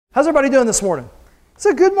How's everybody doing this morning? It's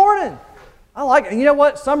a good morning. I like it. And you know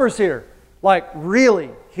what? Summer's here. Like, really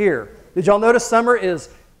here. Did y'all notice summer is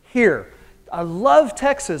here? I love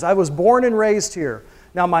Texas. I was born and raised here.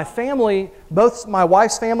 Now, my family, both my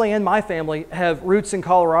wife's family and my family, have roots in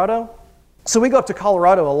Colorado. So we go up to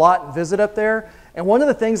Colorado a lot and visit up there. And one of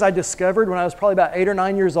the things I discovered when I was probably about 8 or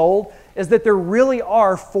 9 years old is that there really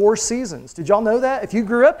are 4 seasons. Did y'all know that? If you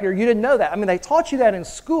grew up here, you didn't know that. I mean, they taught you that in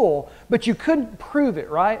school, but you couldn't prove it,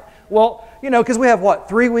 right? Well, you know, because we have,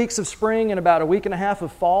 3 weeks of spring and about a week and a half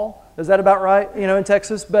of fall? Is that about right, in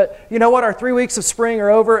Texas? But you know what? Our 3 weeks of spring are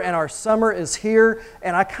over and our summer is here.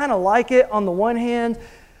 And I kind of like it on the one hand.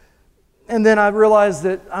 And then I realize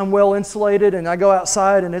that I'm well insulated and I go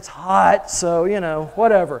outside and it's hot, so,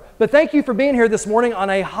 whatever. But thank you for being here this morning on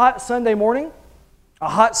a hot Sunday morning. A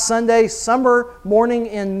hot Sunday summer morning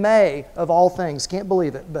in May, of all things. Can't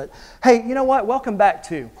believe it. But hey, you know what? Welcome back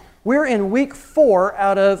to. We're in week 4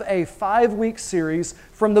 out of a 5-week series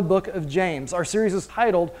from the book of James. Our series is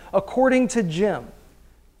titled, According to Jim,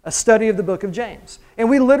 a study of the book of James. And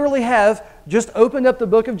we literally have just opened up the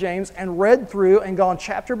book of James and read through and gone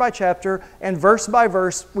chapter by chapter and verse by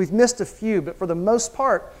verse. We've missed a few, but for the most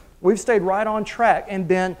part, we've stayed right on track and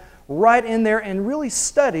been right in there and really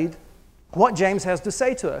studied what James has to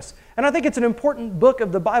say to us. And I think it's an important book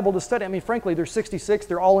of the Bible to study. I mean, frankly, there's 66.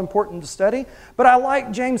 They're all important to study. But I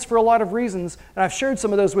like James for a lot of reasons, and I've shared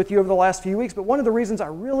some of those with you over the last few weeks. But one of the reasons I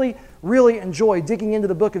really, really enjoy digging into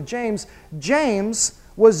the book of James, James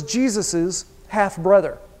was Jesus'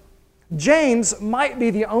 half-brother. James might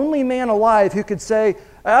be the only man alive who could say,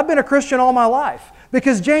 I've been a Christian all my life.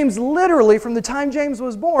 Because James literally, from the time James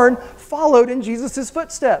was born, followed in Jesus'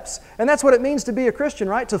 footsteps. And that's what it means to be a Christian,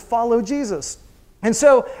 right? To follow Jesus. And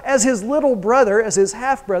so, as his little brother, as his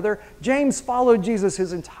half-brother, James followed Jesus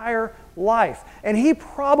his entire life. And he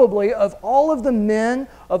probably, of all of the men,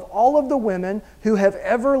 of all of the women who have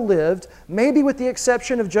ever lived, maybe with the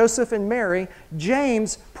exception of Joseph and Mary,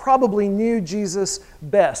 James probably knew Jesus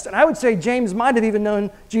best. And I would say James might have even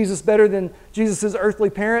known Jesus better than Jesus'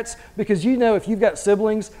 earthly parents, because if you've got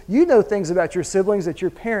siblings, you know things about your siblings that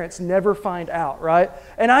your parents never find out, right?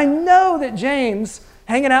 And I know that James,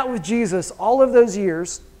 hanging out with Jesus all of those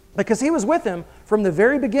years, because he was with him from the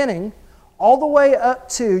very beginning all the way up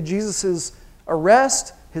to Jesus'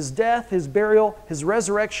 arrest, his death, his burial, his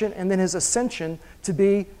resurrection, and then his ascension to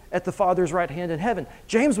be at the Father's right hand in heaven.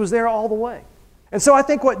 James was there all the way. And so I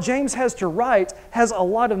think what James has to write has a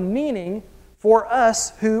lot of meaning for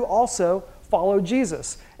us who also follow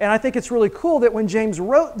Jesus. And I think it's really cool that when James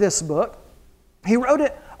wrote this book, he wrote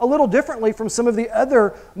it a little differently from some of the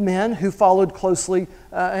other men who followed closely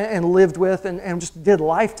and lived with and just did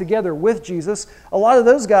life together with Jesus. A lot of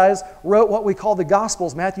those guys wrote what we call the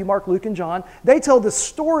Gospels, Matthew, Mark, Luke, and John. They tell the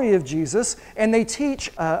story of Jesus, and they teach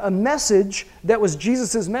a message that was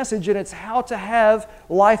Jesus' message, and it's how to have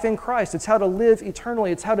life in Christ. It's how to live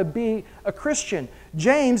eternally. It's how to be a Christian.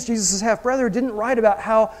 James, Jesus' half-brother, didn't write about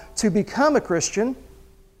how to become a Christian.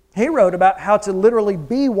 He wrote about how to literally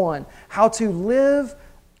be one, how to live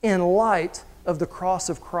in light of the cross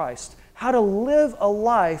of Christ, how to live a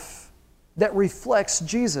life that reflects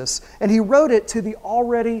Jesus. And he wrote it to the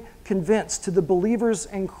already convinced, to the believers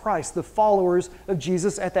in Christ, the followers of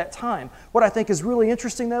Jesus at that time. What I think is really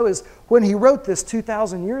interesting, though, is when he wrote this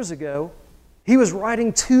 2,000 years ago, he was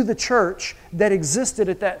writing to the church that existed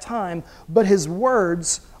at that time, but his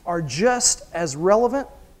words are just as relevant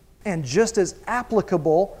and just as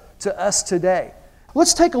applicable to us today.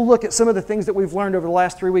 Let's take a look at some of the things that we've learned over the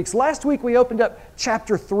last 3 weeks. Last week we opened up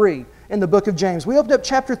chapter 3 in the book of James. We opened up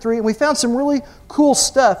chapter 3 and we found some really cool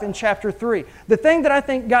stuff in chapter 3. The thing that I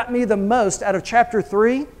think got me the most out of chapter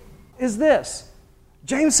 3 is this.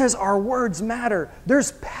 James says our words matter.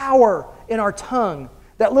 There's power in our tongue.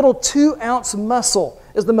 That little 2-ounce muscle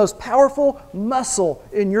is the most powerful muscle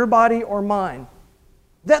in your body or mine.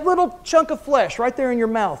 That little chunk of flesh right there in your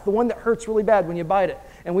mouth, the one that hurts really bad when you bite it.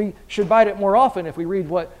 And we should bite it more often if we read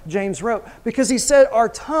what James wrote. Because he said our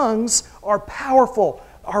tongues are powerful.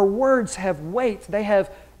 Our words have weight. They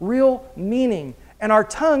have real meaning. And our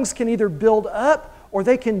tongues can either build up or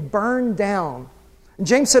they can burn down. And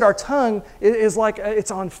James said our tongue is like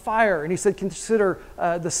it's on fire. And he said consider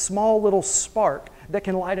the small little spark that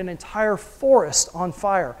can light an entire forest on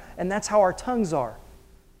fire. And that's how our tongues are.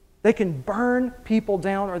 They can burn people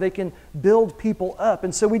down or they can build people up.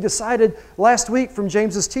 And so we decided last week from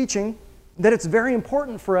James's teaching that it's very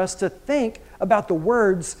important for us to think about the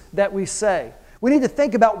words that we say. We need to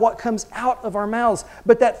think about what comes out of our mouths.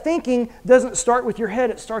 But that thinking doesn't start with your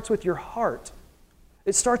head, it starts with your heart.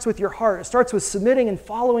 It starts with your heart. It starts with submitting and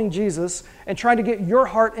following Jesus and trying to get your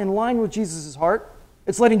heart in line with Jesus' heart.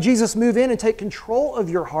 It's letting Jesus move in and take control of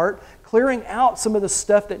your heart, clearing out some of the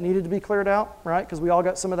stuff that needed to be cleared out, right? Because we all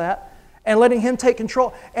got some of that. And letting Him take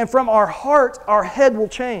control. And from our heart, our head will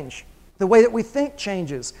change. The way that we think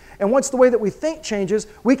changes. And once the way that we think changes,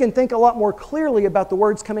 we can think a lot more clearly about the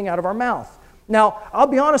words coming out of our mouth. Now, I'll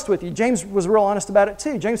be honest with you. James was real honest about it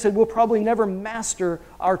too. James said we'll probably never master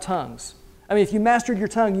our tongues. I mean, if you mastered your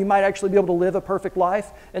tongue, you might actually be able to live a perfect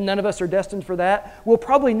life, and none of us are destined for that. We'll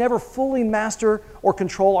probably never fully master or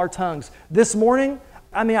control our tongues. This morning,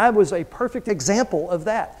 I was a perfect example of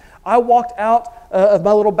that. I walked out of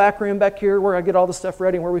my little back room back here where I get all the stuff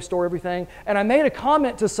ready and where we store everything, and I made a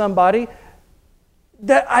comment to somebody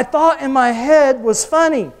that I thought in my head was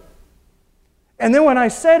funny. And then when I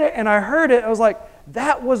said it and I heard it, I was like,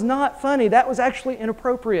 that was not funny. That was actually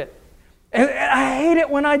inappropriate. And I hate it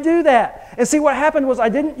when I do that. And see, what happened was I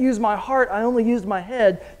didn't use my heart. I only used my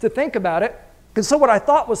head to think about it. And so what I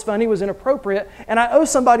thought was funny was inappropriate. And I owe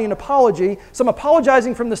somebody an apology. So I'm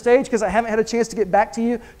apologizing from the stage because I haven't had a chance to get back to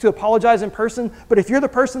you to apologize in person. But if you're the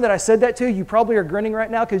person that I said that to, you probably are grinning right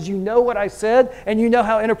now because you know what I said and you know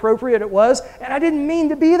how inappropriate it was. And I didn't mean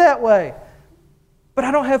to be that way. But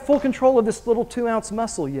I don't have full control of this little 2-ounce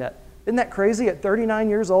muscle yet. Isn't that crazy? At 39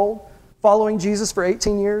 years old, following Jesus for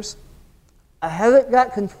 18 years, I haven't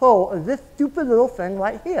got control of this stupid little thing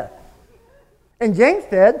right here. And James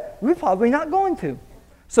said, we're probably not going to.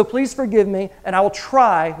 So please forgive me, and I will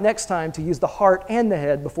try next time to use the heart and the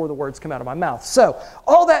head before the words come out of my mouth. So,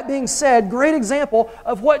 all that being said, great example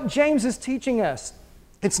of what James is teaching us.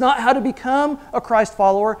 It's not how to become a Christ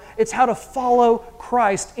follower, it's how to follow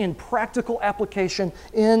Christ in practical application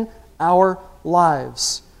in our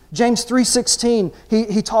lives. James 3:16,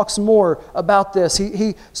 he talks more about this.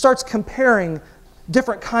 He starts comparing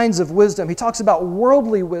different kinds of wisdom. He talks about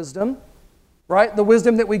worldly wisdom, right? The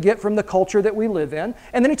wisdom that we get from the culture that we live in.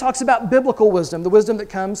 And then he talks about biblical wisdom, the wisdom that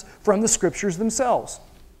comes from the Scriptures themselves.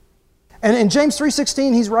 And in James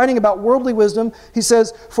 3:16, he's writing about worldly wisdom. He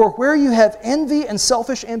says, for where you have envy and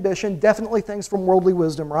selfish ambition, definitely things from worldly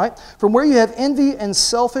wisdom, right? From where you have envy and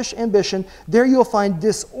selfish ambition, there you'll find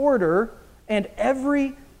disorder and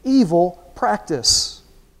every evil practice.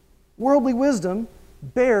 Worldly wisdom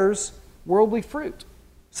bears worldly fruit.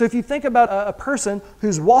 So if you think about a person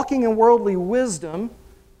who's walking in worldly wisdom,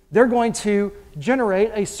 they're going to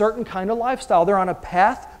generate a certain kind of lifestyle. They're on a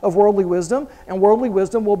path of worldly wisdom, and worldly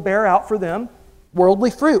wisdom will bear out for them worldly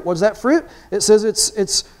fruit. What is that fruit? It says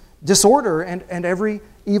it's disorder and every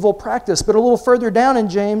evil practice. But a little further down in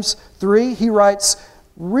James 3, he writes,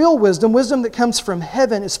 real wisdom, wisdom that comes from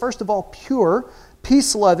heaven, is first of all pure,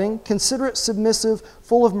 peace-loving, considerate, submissive,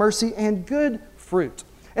 full of mercy, and good fruit.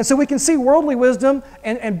 And so we can see worldly wisdom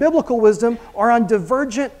and biblical wisdom are on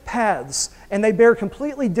divergent paths, and they bear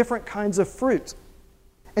completely different kinds of fruit.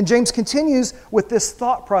 And James continues with this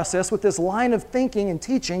thought process, with this line of thinking and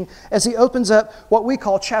teaching, as he opens up what we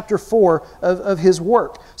call chapter 4 of his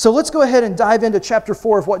work. So let's go ahead and dive into chapter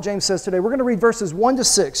 4 of what James says today. We're going to read verses 1 to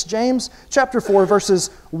 6. James chapter 4, verses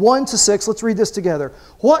 1 to 6. Let's read this together.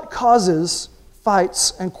 What causes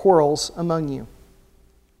fights and quarrels among you?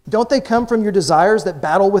 Don't they come from your desires that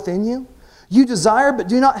battle within you? You desire but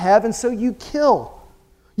do not have, and so you kill.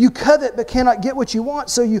 You covet but cannot get what you want,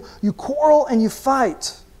 so you quarrel and you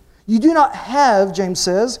fight. You do not have, James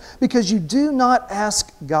says, because you do not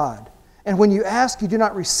ask God. And when you ask, you do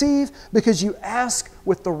not receive, because you ask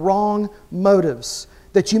with the wrong motives,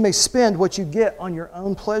 that you may spend what you get on your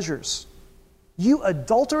own pleasures. You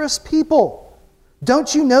adulterous people!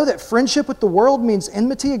 Don't you know that friendship with the world means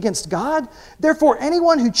enmity against God? Therefore,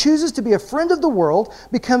 anyone who chooses to be a friend of the world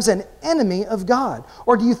becomes an enemy of God.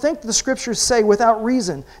 Or do you think the Scriptures say without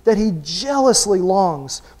reason that He jealously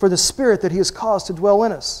longs for the Spirit that He has caused to dwell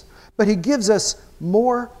in us? But He gives us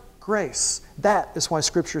more grace. That is why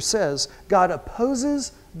Scripture says God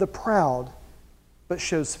opposes the proud but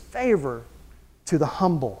shows favor to the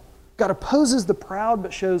humble. God opposes the proud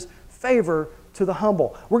but shows favor to the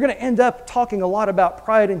humble. We're going to end up talking a lot about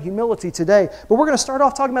pride and humility today, but we're going to start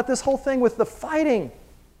off talking about this whole thing with the fighting.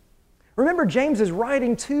 Remember, James is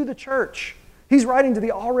writing to the church. He's writing to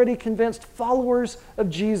the already convinced followers of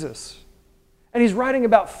Jesus. And he's writing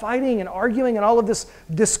about fighting and arguing and all of this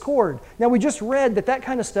discord. Now, we just read that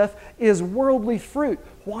kind of stuff is worldly fruit.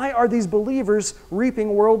 Why are these believers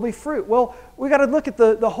reaping worldly fruit? Well, we got to look at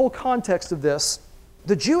the whole context of this.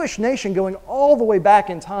 The Jewish nation, going all the way back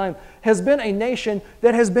in time, has been a nation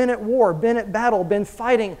that has been at war, been at battle, been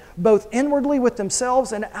fighting both inwardly with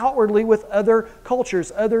themselves and outwardly with other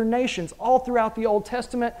cultures, other nations, all throughout the Old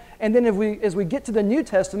Testament. And then as we get to the New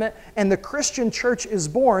Testament and the Christian church is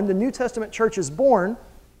born, the New Testament church is born,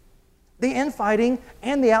 the infighting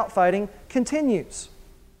and the outfighting continues.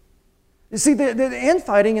 You see, the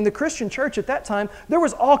infighting in the Christian church at that time, there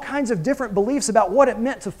was all kinds of different beliefs about what it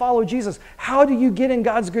meant to follow Jesus. How do you get in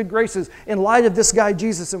God's good graces in light of this guy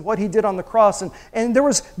Jesus and what he did on the cross? And there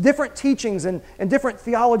was different teachings and different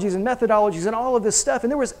theologies and methodologies and all of this stuff. And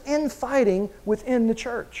there was infighting within the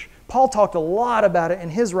church. Paul talked a lot about it in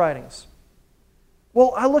his writings.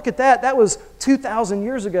 Well, I look at that. That was 2,000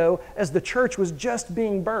 years ago as the church was just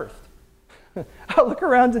being birthed. I look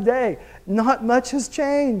around today. Not much has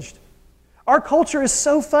changed. Our culture is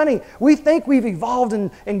so funny. We think we've evolved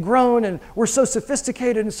and grown and we're so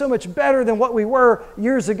sophisticated and so much better than what we were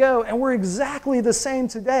years ago. And we're exactly the same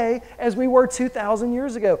today as we were 2,000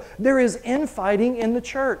 years ago. There is infighting in the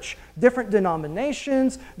church. Different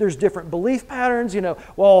denominations, there's different belief patterns.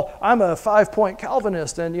 Well, I'm a 5-point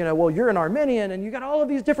Calvinist and, well, you're an Arminian and you got all of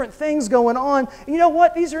these different things going on. And you know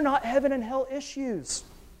what? These are not heaven and hell issues.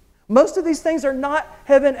 Most of these things are not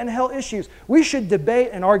heaven and hell issues. We should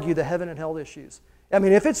debate and argue the heaven and hell issues. I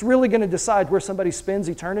mean, if it's really going to decide where somebody spends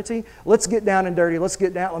eternity, let's get down and dirty. Let's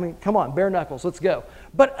get down. I mean, come on, bare knuckles. Let's go.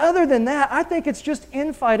 But other than that, I think it's just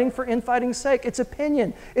infighting for infighting's sake. It's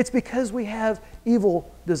opinion. It's because we have evil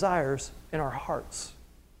desires in our hearts.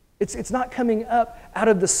 It's not coming up out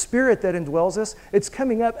of the spirit that indwells us. It's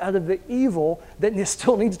coming up out of the evil that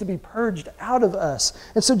still needs to be purged out of us.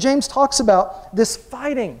 And so James talks about this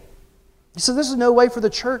fighting. So this is no way for the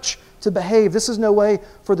church to behave. This is no way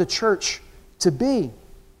for the church to be.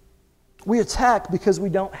 We attack because we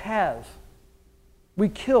don't have. We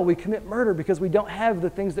kill, we commit murder because we don't have the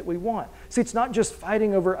things that we want. See, it's not just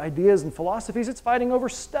fighting over ideas and philosophies, it's fighting over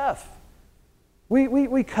stuff.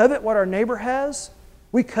 We covet what our neighbor has.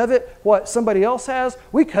 We covet what somebody else has.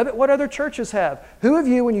 We covet what other churches have. Who of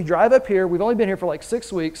you, when you drive up here, we've only been here for like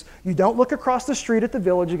 6 weeks, you don't look across the street at the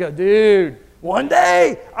Village, you go, dude, one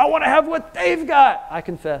day I want to have what they've got. I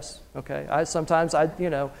confess, okay? I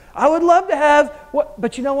would love to have what,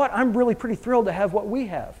 but you know what? I'm really pretty thrilled to have what we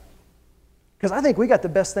have. Because I think we got the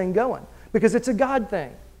best thing going. Because it's a God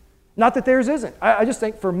thing. Not that theirs isn't. I just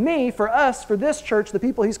think for me, for us, for this church, the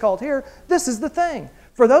people he's called here, this is the thing.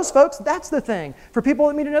 For those folks, that's the thing. For people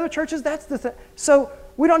that meet in other churches, that's the thing. So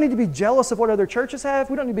we don't need to be jealous of what other churches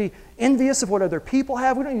have. We don't need to be envious of what other people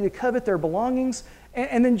have. We don't need to covet their belongings.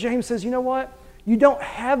 And then James says, you know what? You don't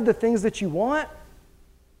have the things that you want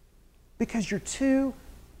because you're too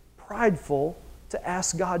prideful to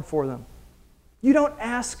ask God for them. You don't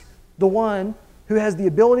ask the one who has the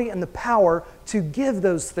ability and the power to give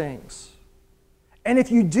those things. And if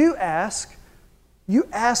you do ask, you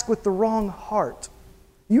ask with the wrong heart.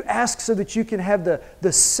 You ask so that you can have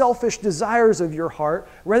the selfish desires of your heart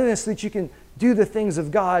rather than so that you can do the things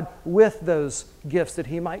of God with those gifts that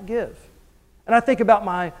He might give. And I think about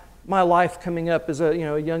my life coming up as a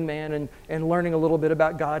young man and learning a little bit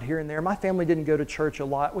about God here and there. My family didn't go to church a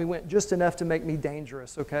lot. We went just enough to make me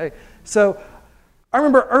dangerous, okay? So I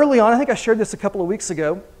remember early on, I think I shared this a couple of weeks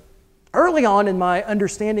ago, early on in my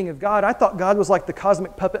understanding of God, I thought God was like the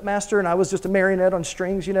cosmic puppet master and I was just a marionette on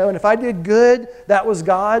strings, and if I did good, that was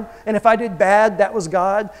God, and if I did bad, that was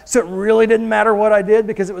God. So it really didn't matter what I did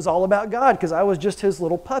because it was all about God because I was just His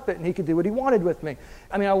little puppet and He could do what He wanted with me.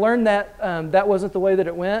 I mean, I learned that that wasn't the way that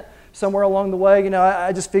it went. Somewhere along the way,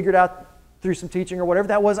 I just figured out through some teaching or whatever,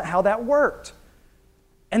 that wasn't how that worked.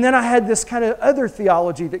 And then I had this kind of other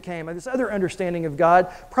theology that came, this other understanding of God,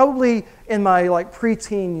 probably in my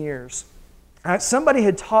preteen years. Somebody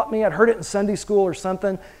had taught me, I'd heard it in Sunday school or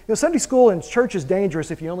something. Sunday school and church is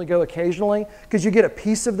dangerous if you only go occasionally because you get a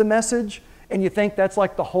piece of the message and you think that's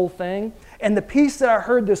like the whole thing. And the piece that I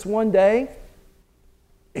heard this one day,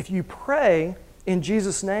 if you pray in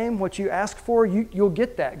Jesus' name, what you ask for, you'll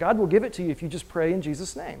get that. God will give it to you if you just pray in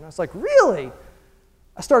Jesus' name. And I was like, really?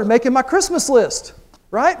 I started making my Christmas list.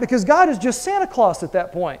 Right? Because God is just Santa Claus at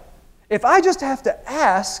that point. If I just have to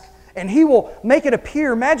ask and He will make it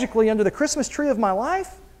appear magically under the Christmas tree of my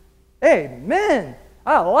life, amen.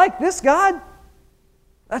 I like this God.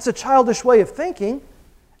 That's a childish way of thinking.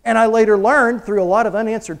 And I later learned through a lot of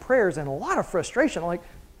unanswered prayers and a lot of frustration,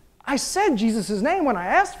 I said Jesus' name when I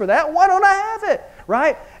asked for that. Why don't I have it?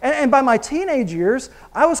 Right? And by my teenage years,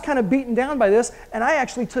 I was kind of beaten down by this, and I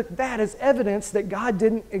actually took that as evidence that God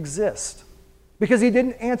didn't exist. Because He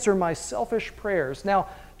didn't answer my selfish prayers. Now,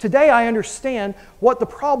 today I understand what the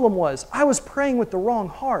problem was. I was praying with the wrong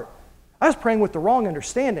heart. I was praying with the wrong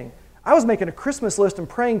understanding. I was making a Christmas list and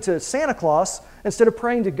praying to Santa Claus instead of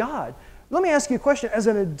praying to God. Let me ask you a question. As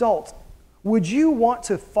an adult, would you want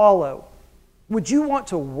to follow, would you want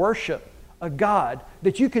to worship a God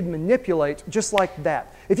that you could manipulate just like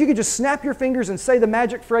that? If you could just snap your fingers and say the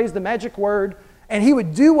magic phrase, the magic word, and He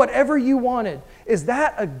would do whatever you wanted, is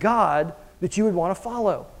that a God that you would want to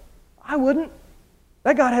follow? I wouldn't.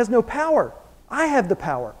 That God has no power. I have the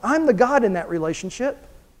power. I'm the God in that relationship.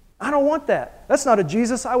 I don't want that. That's not a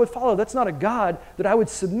Jesus I would follow. That's not a God that I would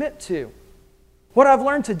submit to. What I've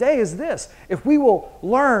learned today is this. If we will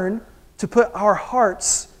learn to put our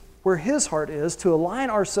hearts where His heart is, to align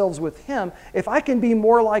ourselves with Him, if I can be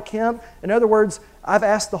more like Him, in other words, I've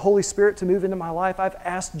asked the Holy Spirit to move into my life. I've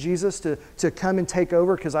asked Jesus to come and take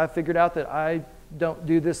over because I've figured out that I don't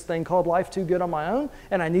do this thing called life too good on my own,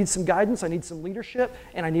 and I need some guidance, I need some leadership,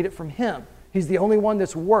 and I need it from Him. He's the only one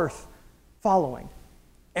that's worth following.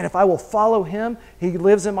 And if I will follow Him, He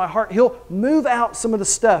lives in my heart. He'll move out some of the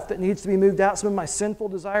stuff that needs to be moved out, some of my sinful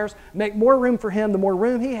desires, make more room for Him. The more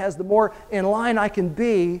room He has, the more in line I can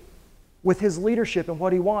be with His leadership and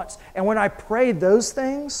what He wants. And when I pray those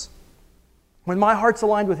things, when my heart's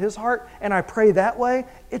aligned with His heart and I pray that way,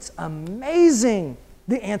 it's amazing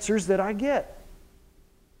the answers that I get.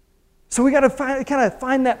 So we got to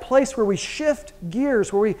find that place where we shift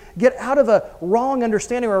gears, where we get out of a wrong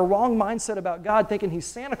understanding or a wrong mindset about God, thinking He's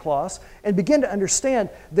Santa Claus, and begin to understand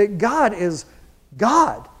that God is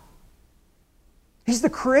God. He's the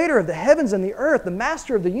creator of the heavens and the earth, the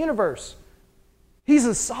master of the universe. He's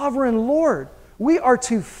a sovereign Lord. We are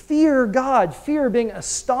to fear God, fear being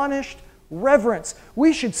astonished, reverence.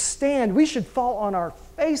 We should stand, we should fall on our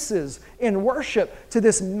faces in worship to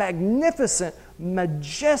this magnificent,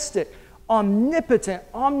 majestic, omnipotent,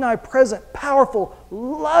 omnipresent, powerful,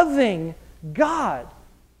 loving God.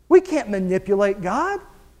 We can't manipulate God.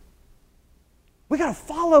 We got to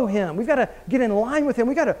follow Him. We've got to get in line with Him.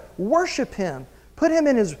 We've got to worship Him. Put Him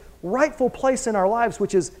in His rightful place in our lives,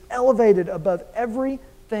 which is elevated above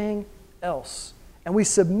everything else. And we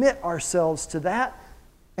submit ourselves to that,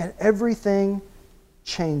 and everything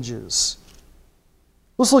changes.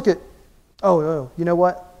 Let's look at, you know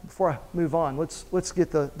what? Before I move on, let's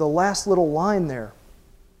get the last little line there.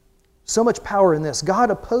 So much power in this.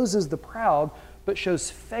 God opposes the proud, but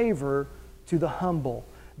shows favor to the humble.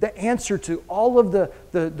 The answer to all of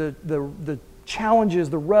the challenges,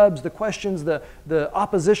 the rubs, the questions, the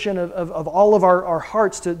opposition of all of our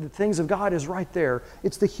hearts to the things of God is right there.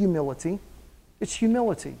 It's the humility. It's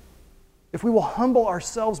humility. If we will humble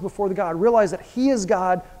ourselves before the God, realize that He is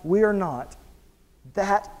God, we are not,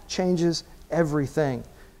 that changes everything.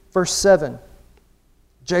 Verse 7,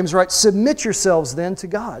 James writes, "Submit yourselves then to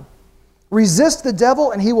God. Resist the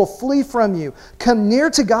devil and he will flee from you. Come near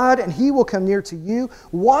to God and He will come near to you.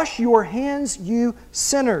 Wash your hands, you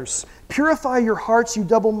sinners. Purify your hearts, you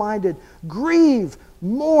double-minded. Grieve,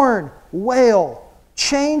 mourn, wail.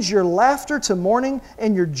 Change your laughter to mourning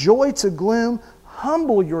and your joy to gloom.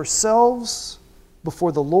 Humble yourselves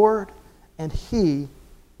before the Lord and He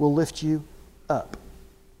will lift you up."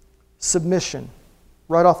 Submission.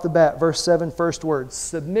 Right off the bat, verse 7, first word,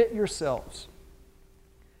 submit yourselves.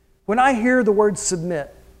 When I hear the word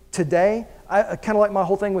submit today, I kind of like my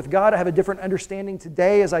whole thing with God. I have a different understanding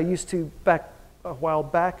today as I used to a while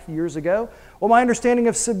back, years ago. Well, my understanding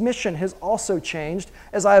of submission has also changed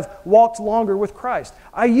as I've walked longer with Christ.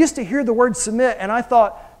 I used to hear the word submit and I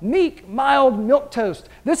thought, meek, mild, milquetoast.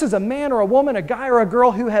 This is a man or a woman, a guy or a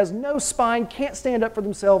girl who has no spine, can't stand up for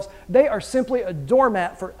themselves. They are simply a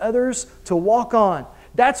doormat for others to walk on.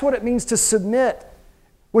 That's what it means to submit,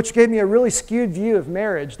 which gave me a really skewed view of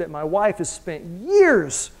marriage that my wife has spent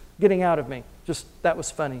years getting out of me. Just, that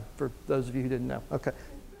was funny for those of you who didn't know. Okay.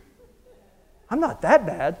 I'm not that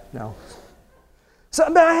bad. No. So,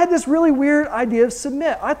 but I had this really weird idea of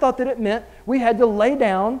submit. I thought that it meant we had to lay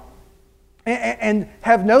down and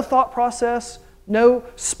have no thought process, no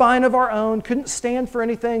spine of our own, couldn't stand for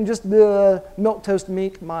anything, just milquetoast,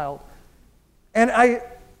 meek, mild. And I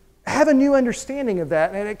have a new understanding of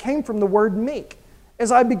that, and it came from the word meek.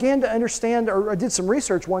 As I began to understand, or I did some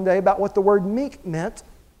research one day about what the word meek meant,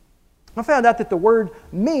 I found out that the word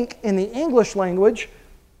meek in the English language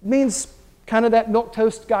means kind of that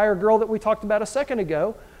milquetoast guy or girl that we talked about a second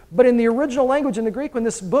ago. But in the original language, in the Greek, when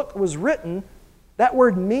this book was written, that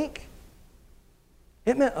word meek,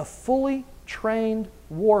 it meant a fully trained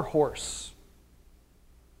war horse.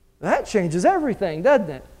 That changes everything, doesn't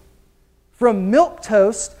it? From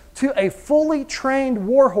milquetoast to a fully trained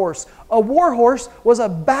war horse. A war horse was a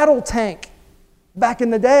battle tank back in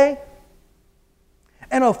the day.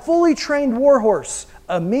 And a fully trained war horse,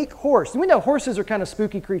 a meek horse. And we know horses are kind of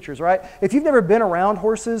spooky creatures, right? If you've never been around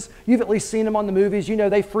horses, you've at least seen them on the movies. You know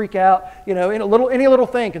they freak out. You know, any little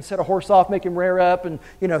thing can set a horse off, make him rear up and,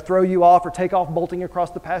 throw you off or take off bolting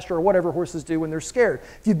across the pasture or whatever horses do when they're scared.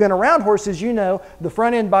 If you've been around horses, you know the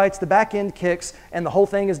front end bites, the back end kicks, and the whole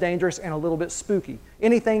thing is dangerous and a little bit spooky.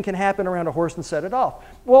 Anything can happen around a horse and set it off.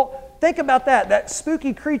 Well, think about that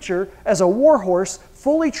spooky creature as a war horse,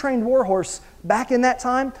 fully trained warhorse back in that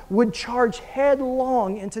time would charge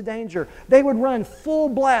headlong into danger. They would run full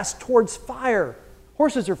blast towards fire.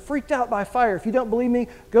 Horses are freaked out by fire. If you don't believe me,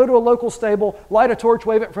 go to a local stable, light a torch,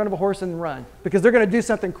 wave it in front of a horse, and run, because they're going to do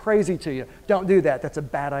something crazy to you. Don't do that. That's a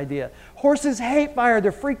bad idea. Horses hate fire.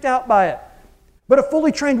 They're freaked out by it. But a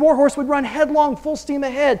fully trained warhorse would run headlong, full steam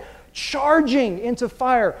ahead, charging into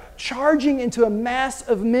fire, charging into a mass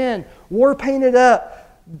of men, war painted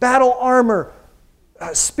up, battle armor,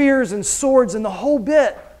 spears and swords and the whole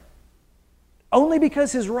bit, only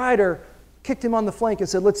because his rider kicked him on the flank and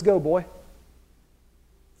said, "Let's go, boy."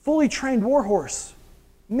 Fully trained warhorse,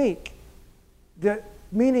 meek. The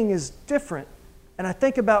meaning is different. And I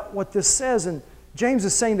think about what this says, and James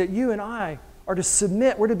is saying that you and I are to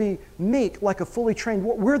submit. We're to be meek like a fully trained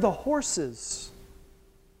warhorse. We're the horses.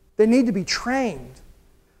 They need to be trained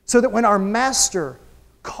so that when our master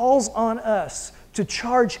calls on us to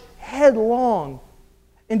charge headlong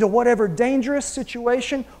into whatever dangerous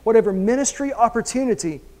situation, whatever ministry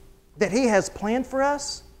opportunity that he has planned for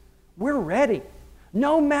us, we're ready.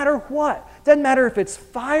 No matter what. Doesn't matter if it's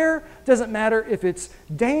fire, doesn't matter if it's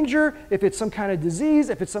danger, if it's some kind of disease,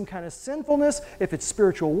 if it's some kind of sinfulness, if it's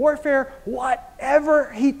spiritual warfare,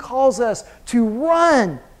 whatever he calls us to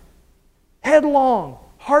run headlong,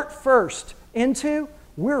 heart first into,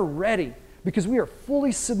 we're ready because we are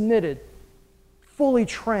fully submitted, fully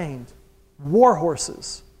trained war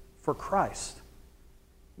horses for Christ.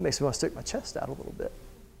 It makes me want to stick my chest out a little bit,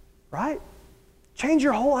 right? Change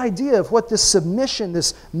your whole idea of what this submission,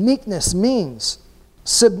 this meekness means.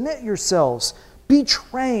 Submit yourselves. Be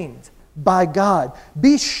trained by God.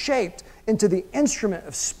 Be shaped into the instrument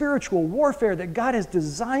of spiritual warfare that God has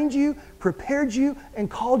designed you, prepared you,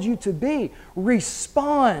 and called you to be.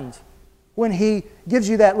 Respond when He gives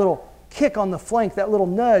you that little kick on the flank, that little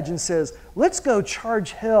nudge, and says, "Let's go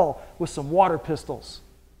charge hell with some water pistols."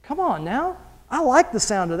 Come on now. I like the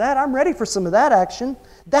sound of that. I'm ready for some of that action.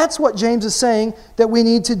 That's what James is saying that we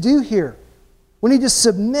need to do here. We need to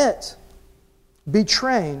submit, be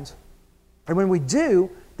trained, and when we do,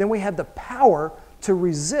 then we have the power to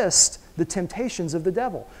resist the temptations of the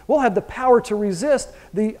devil. We'll have the power to resist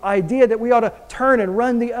the idea that we ought to turn and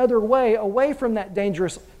run the other way, away from that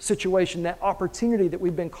dangerous situation, that opportunity that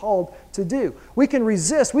we've been called to do. We can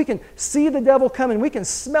resist. We can see the devil coming. We can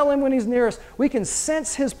smell him when he's near us. We can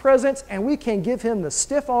sense his presence, and we can give him the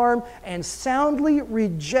stiff arm and soundly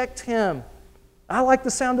reject him. I like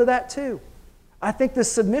the sound of that too. I think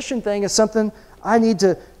this submission thing is something I need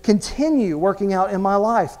to continue working out in my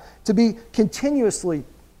life, to be continuously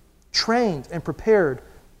trained and prepared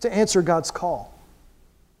to answer God's call.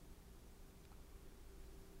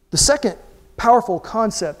 The second powerful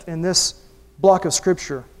concept in this block of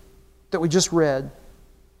Scripture that we just read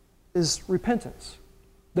is repentance.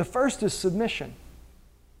 The first is submission.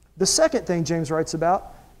 The second thing James writes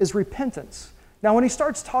about is repentance. Now, when he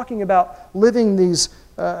starts talking about living these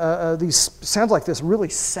sounds like this really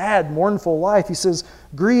sad, mournful life, he says,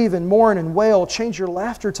 "Grieve and mourn and wail, change your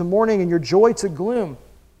laughter to mourning and your joy to gloom."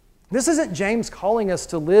 This isn't James calling us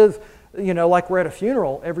to live, like we're at a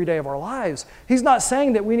funeral every day of our lives. He's not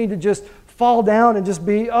saying that we need to just fall down and just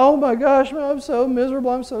be, "Oh my gosh, I'm so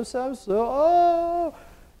miserable, I'm so sad, oh."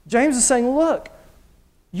 James is saying, look,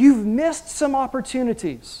 you've missed some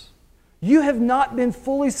opportunities. You have not been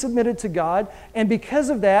fully submitted to God, and because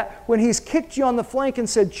of that, when He's kicked you on the flank and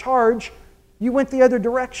said, "Charge," you went the other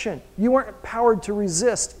direction. You weren't empowered to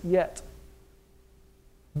resist yet.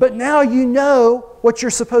 But now you know what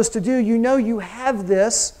you're supposed to do. You know you have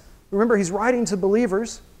this. Remember, he's writing to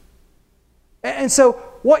believers. And so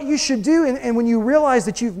what you should do, and when you realize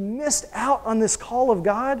that you've missed out on this call of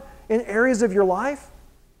God in areas of your life,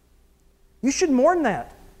 you should mourn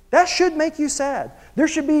that. That should make you sad. There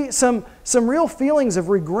should be some real feelings of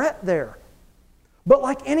regret there. But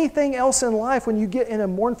like anything else in life, when you get in a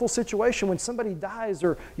mournful situation, when somebody dies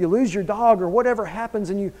or you lose your dog or whatever happens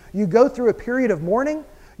and you go through a period of mourning,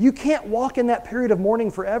 you can't walk in that period of mourning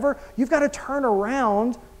forever. You've got to turn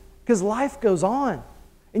around because life goes on.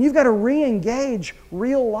 And you've got to re-engage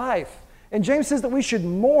real life. And James says that we should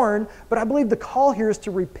mourn, but I believe the call here is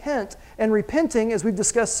to repent. And repenting, as we've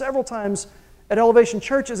discussed several times at Elevation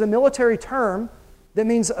Church, is a military term that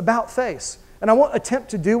means about face. And I won't attempt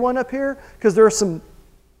to do one up here because there are some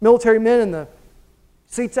military men in the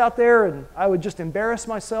seats out there, and I would just embarrass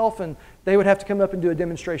myself, and they would have to come up and do a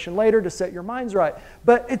demonstration later to set your minds right.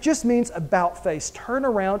 But it just means about face. Turn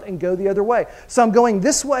around and go the other way. So I'm going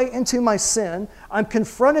this way into my sin. I'm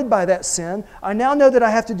confronted by that sin. I now know that I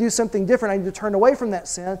have to do something different. I need to turn away from that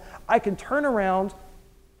sin. I can turn around,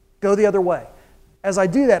 go the other way. As I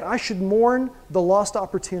do that, I should mourn the lost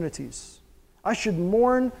opportunities. I should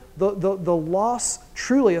mourn the loss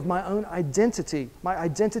truly of my own identity, my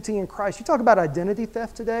identity in Christ. You talk about identity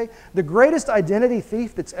theft today. The greatest identity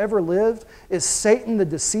thief that's ever lived is Satan the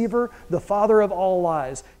deceiver, the father of all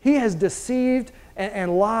lies. He has deceived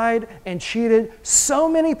and lied and cheated so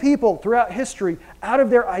many people throughout history out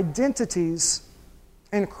of their identities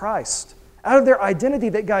in Christ, out of their identity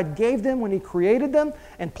that God gave them when He created them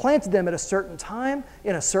and planted them at a certain time,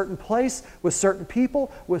 in a certain place, with certain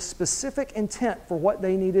people, with specific intent for what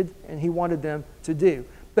they needed and He wanted them to do.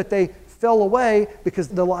 But they fell away because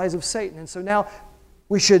of the lies of Satan. And so now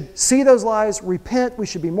we should see those lies, repent, we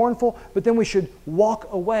should be mournful, but then we should walk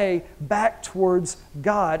away back towards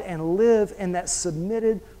God and live in that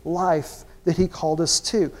submitted life that He called us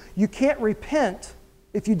to. You can't repent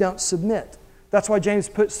if you don't submit. That's why James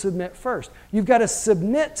puts submit first. You've got to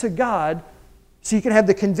submit to God so you can have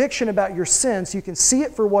the conviction about your sin, so you can see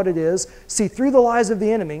it for what it is, see through the lies of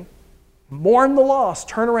the enemy, mourn the loss,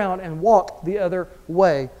 turn around and walk the other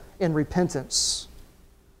way in repentance.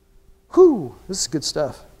 Whew, this is good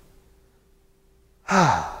stuff.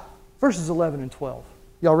 Verses 11 and 12.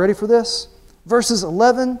 Y'all ready for this? Verses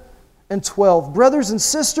 11 and 12. Brothers and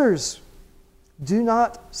sisters, do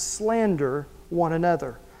not slander one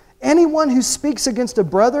another. Anyone who speaks against a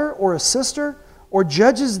brother or a sister or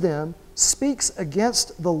judges them speaks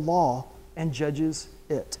against the law and judges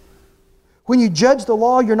it. When you judge the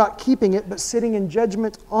law, you're not keeping it, but sitting in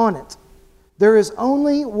judgment on it. There is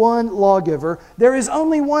only one lawgiver. There is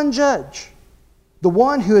only one judge, the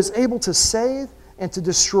one who is able to save and to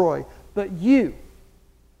destroy. But you,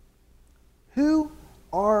 who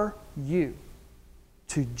are you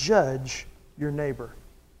to judge your neighbor?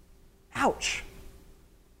 Ouch.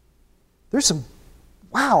 There's some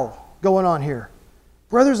wow going on here.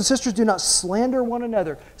 Brothers and sisters, do not slander one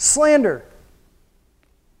another. Slander.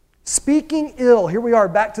 Speaking ill. Here we are,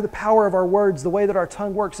 back to the power of our words, the way that our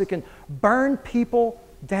tongue works. It can burn people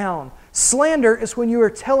down. Slander is when you are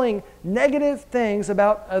telling negative things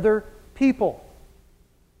about other people.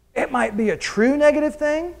 It might be a true negative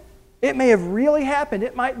thing. It may have really happened.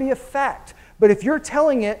 It might be a fact. But if you're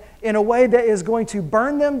telling it in a way that is going to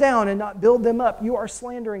burn them down and not build them up, you are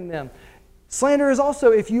slandering them. Slander is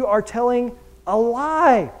also if you are telling a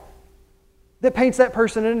lie that paints that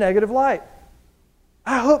person in a negative light.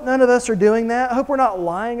 I hope none of us are doing that. I hope we're not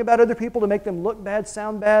lying about other people to make them look bad,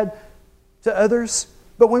 sound bad to others.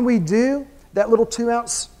 But when we do, that little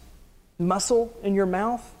 2-ounce muscle in your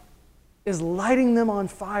mouth is lighting them on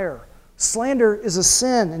fire. Slander is a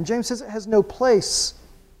sin, and James says it has no place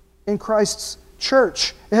in Christ's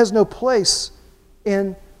church. It has no place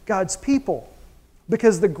in God's people.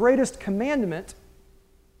 Because the greatest commandment,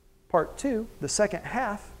 part 2, the second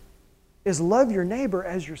half, is love your neighbor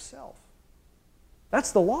as yourself.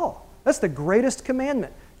 That's the law. That's the greatest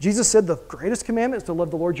commandment. Jesus said the greatest commandment is to love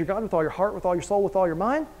the Lord your God with all your heart, with all your soul, with all your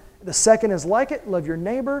mind. The second is like it, love your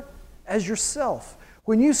neighbor as yourself.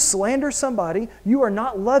 When you slander somebody, you are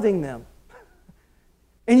not loving them.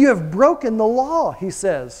 And you have broken the law, he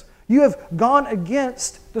says. You have gone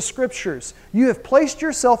against the Scriptures. You have placed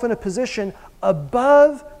yourself in a position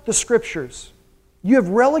above the Scriptures. You have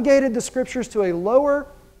relegated the Scriptures to a lower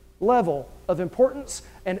level of importance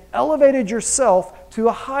and elevated yourself to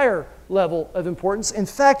a higher level of importance. In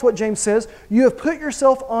fact, what James says, you have put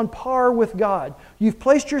yourself on par with God. You've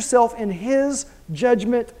placed yourself in His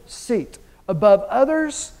judgment seat, above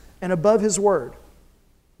others and above His Word.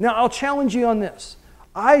 Now, I'll challenge you on this.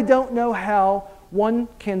 I don't know how one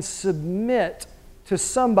can submit to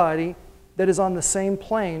somebody that is on the same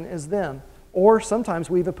plane as them. Or sometimes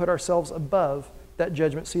we even put ourselves above that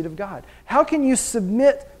judgment seat of God. How can you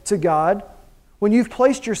submit to God when you've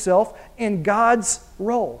placed yourself in God's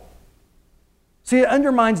role? See, it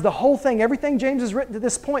undermines the whole thing. Everything James has written to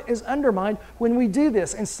this point is undermined when we do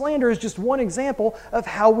this. And slander is just one example of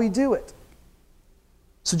how we do it.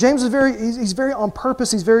 So James is he's very on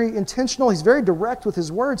purpose. He's very intentional. He's very direct with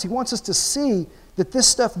his words. He wants us to see that this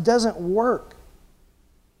stuff doesn't work.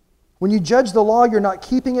 When you judge the law, you're not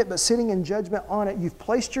keeping it, but sitting in judgment on it. You've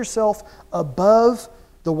placed yourself above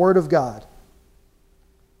the Word of God.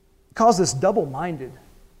 He calls this double-minded.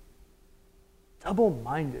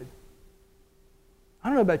 Double-minded. I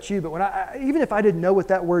don't know about you, but when even if I didn't know what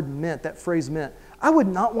that word meant, that phrase meant, I would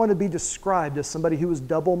not want to be described as somebody who was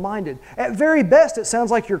double-minded. At very best, it sounds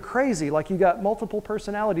like you're crazy, like you got multiple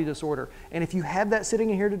personality disorder. And if you have that sitting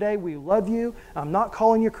in here today, we love you. I'm not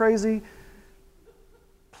calling you crazy.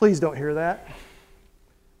 Please don't hear that.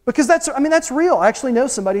 Because that's real. I actually know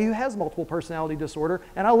somebody who has multiple personality disorder,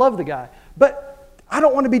 and I love the guy. But I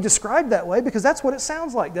don't want to be described that way because that's what it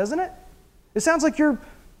sounds like, doesn't it? It sounds like you're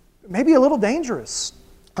maybe a little dangerous.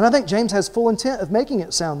 And I think James has full intent of making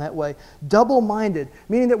it sound that way. Double-minded,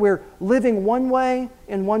 meaning that we're living one way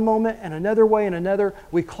in one moment and another way in another.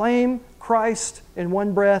 We claim Christ in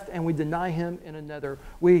one breath and we deny Him in another.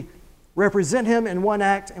 We represent Him in one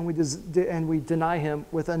act and we deny Him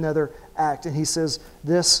with another act. And he says,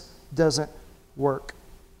 this doesn't work.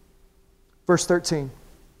 Verse 13.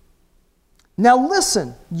 Now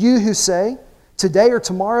listen, you who say, today or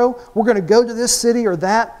tomorrow, we're going to go to this city or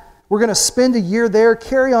that. We're going to spend a year there,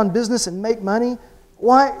 carry on business, and make money.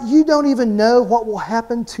 Why, you don't even know what will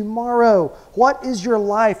happen tomorrow. What is your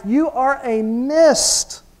life? You are a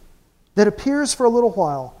mist that appears for a little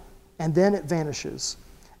while, and then it vanishes.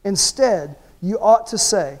 Instead, you ought to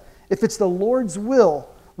say, if it's the Lord's will,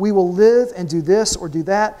 we will live and do this or do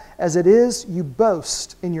that. As it is, you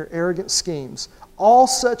boast in your arrogant schemes. All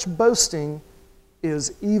such boasting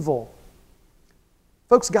is evil.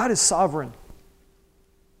 Folks, God is sovereign.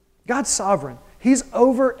 God's sovereign. He's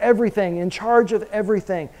over everything, in charge of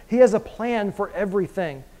everything. He has a plan for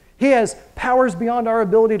everything. He has powers beyond our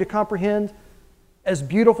ability to comprehend. As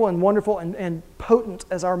beautiful and wonderful and potent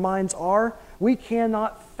as our minds are, we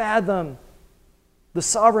cannot fathom the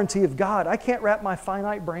sovereignty of God. I can't wrap my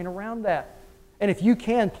finite brain around that. And if you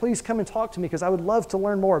can, please come and talk to me because I would love to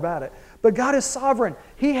learn more about it. But God is sovereign.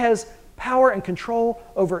 He has power and control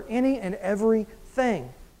over any and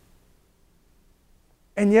everything.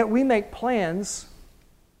 And yet we make plans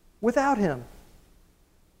without Him.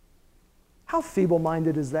 How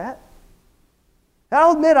feeble-minded is that?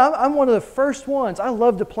 I'll admit, I'm one of the first ones. I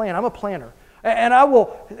love to plan. I'm a planner. And I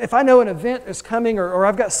will, if I know an event is coming or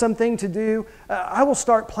I've got something to do, I will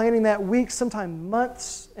start planning that weeks, sometimes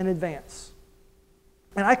months in advance.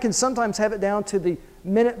 And I can sometimes have it down to the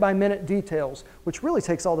minute-by-minute details, which really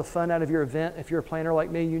takes all the fun out of your event. If you're a planner like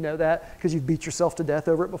me, you know that because you've beat yourself to death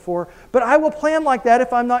over it before. But I will plan like that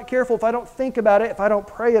if I'm not careful, if I don't think about it, if I don't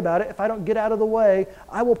pray about it, if I don't get out of the way,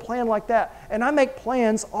 I will plan like that. And I make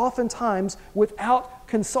plans oftentimes without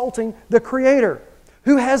consulting the Creator,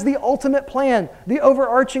 who has the ultimate plan, the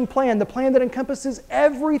overarching plan, the plan that encompasses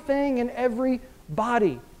everything and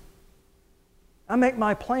everybody. I make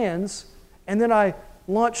my plans and then I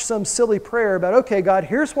launch some silly prayer about, okay, God,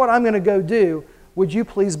 here's what I'm going to go do. Would you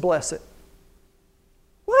please bless it?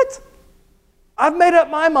 What? I've made up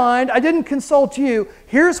my mind. I didn't consult you.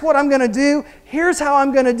 Here's what I'm going to do. Here's how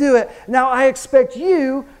I'm going to do it. Now I expect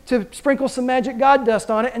you to sprinkle some magic God dust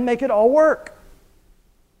on it and make it all work.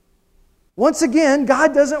 Once again,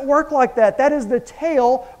 God doesn't work like that. That is the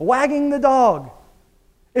tail wagging the dog.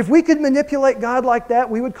 If we could manipulate God like that,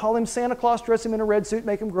 we would call Him Santa Claus, dress Him in a red suit,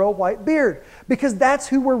 make Him grow a white beard. Because that's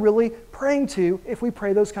who we're really praying to if we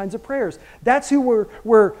pray those kinds of prayers. That's who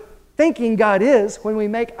we're thinking God is when we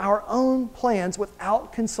make our own plans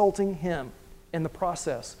without consulting Him in the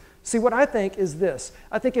process. See, what I think is this.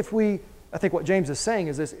 I think what James is saying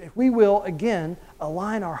is this. If we will, again,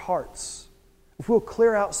 align our hearts, if we'll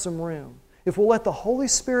clear out some room, if we'll let the Holy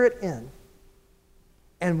Spirit in,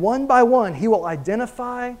 and one by one, He will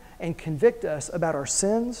identify and convict us about our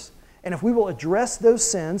sins. And if we will address those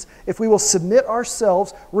sins, if we will submit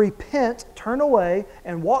ourselves, repent, turn away,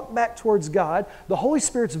 and walk back towards God, the Holy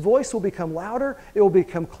Spirit's voice will become louder, it will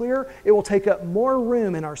become clearer, it will take up more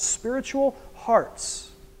room in our spiritual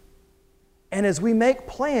hearts. And as we make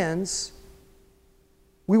plans,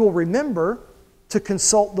 we will remember to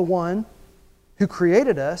consult the One who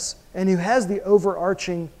created us and who has the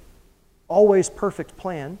overarching always perfect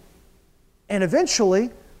plan. And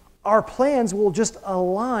eventually, our plans will just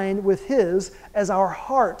align with His as our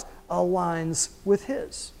heart aligns with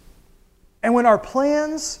His. And when our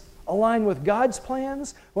plans align with God's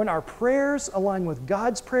plans, when our prayers align with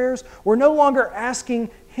God's prayers, we're no longer asking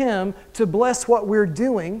Him to bless what we're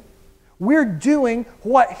doing. We're doing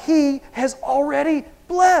what He has already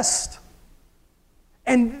blessed.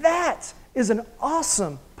 And that is an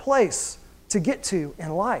awesome place to get to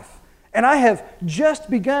in life. And I have just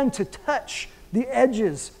begun to touch the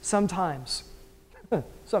edges sometimes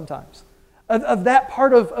of that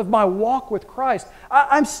part of my walk with Christ.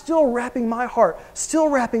 I'm still wrapping my heart, still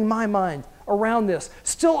wrapping my mind around this,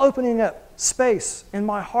 still opening up space in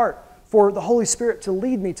my heart for the Holy Spirit to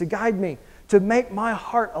lead me, to guide me, to make my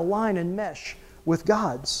heart align and mesh with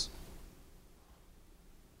God's.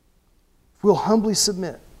 If we'll humbly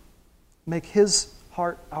submit, make His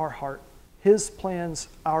heart our heart, His plans,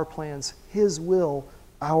 our plans, His will,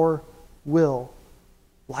 our will,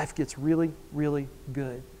 life gets really, really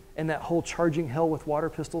good. And that whole charging hell with water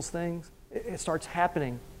pistols thing, it starts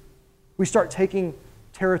happening. We start taking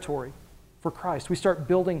territory for Christ. We start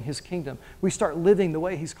building His kingdom. We start living the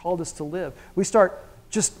way He's called us to live. We start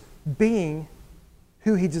just being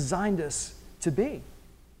who He designed us to be.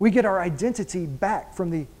 We get our identity back from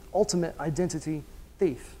the ultimate identity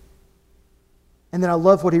thief. And then I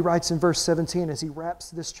love what he writes in verse 17 as he wraps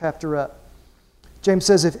this chapter up. James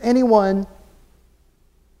says, if anyone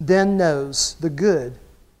then knows the good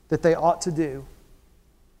that they ought to do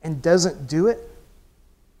and doesn't do it,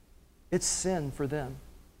 it's sin for them.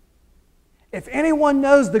 If anyone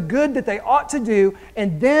knows the good that they ought to do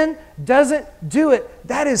and then doesn't do it,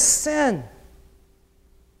 that is sin.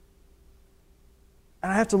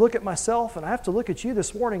 And I have to look at myself and I have to look at you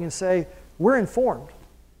this morning and say, we're informed.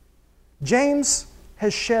 James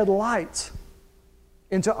has shed light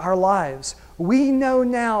into our lives. We know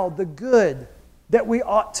now the good that we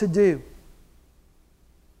ought to do.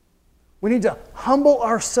 We need to humble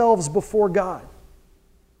ourselves before God.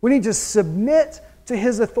 We need to submit to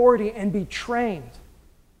His authority and be trained.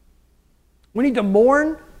 We need to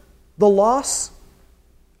mourn the loss,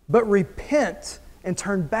 but repent and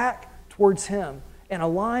turn back towards Him and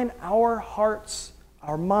align our hearts,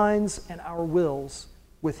 our minds, and our wills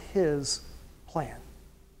with His plan.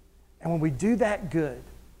 And when we do that good,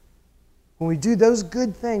 when we do those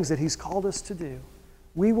good things that He's called us to do,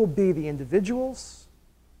 we will be the individuals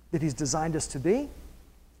that He's designed us to be,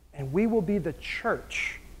 and we will be the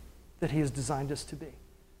church that He has designed us to be.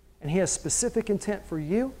 And He has specific intent for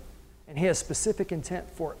you, and He has specific intent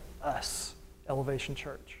for us, Elevation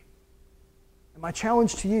Church. And my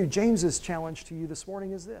challenge to you, James's challenge to you this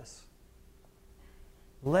morning is this.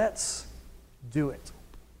 Let's do it.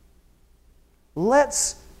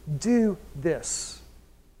 Let's do this.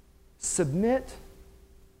 Submit,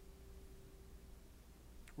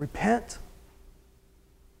 repent,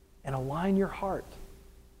 and align your heart.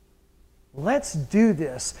 Let's do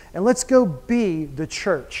this, and let's go be the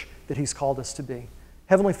church that He's called us to be.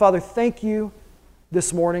 Heavenly Father, thank you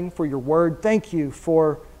this morning for your word. Thank you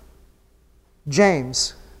for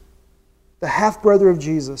James, the half-brother of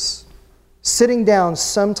Jesus, sitting down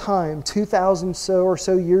sometime 2,000 or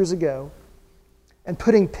so years ago and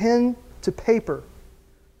putting pen to paper,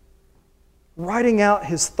 writing out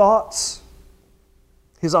his thoughts,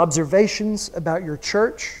 his observations about your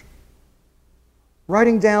church,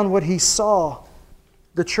 writing down what he saw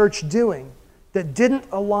the church doing that didn't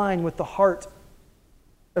align with the heart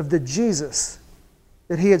of the Jesus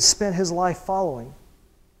that he had spent his life following.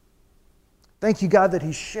 Thank you, God, that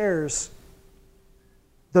he shares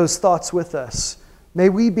those thoughts with us. May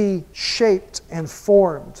we be shaped and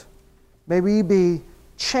formed. May we be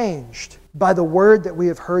changed by the word that we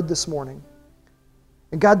have heard this morning.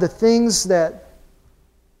 And God, the things that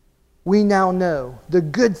we now know, the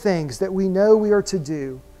good things that we know we are to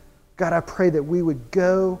do, God, I pray that we would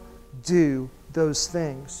go do those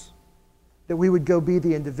things. That we would go be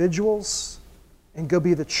the individuals and go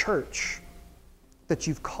be the church that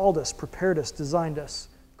you've called us, prepared us, designed us,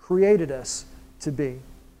 created us to be.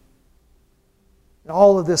 And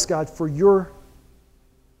all of this, God, for your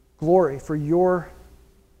glory, for your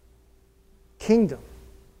kingdom,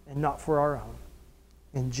 and not for our own.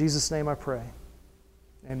 In Jesus' name I pray.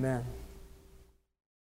 Amen.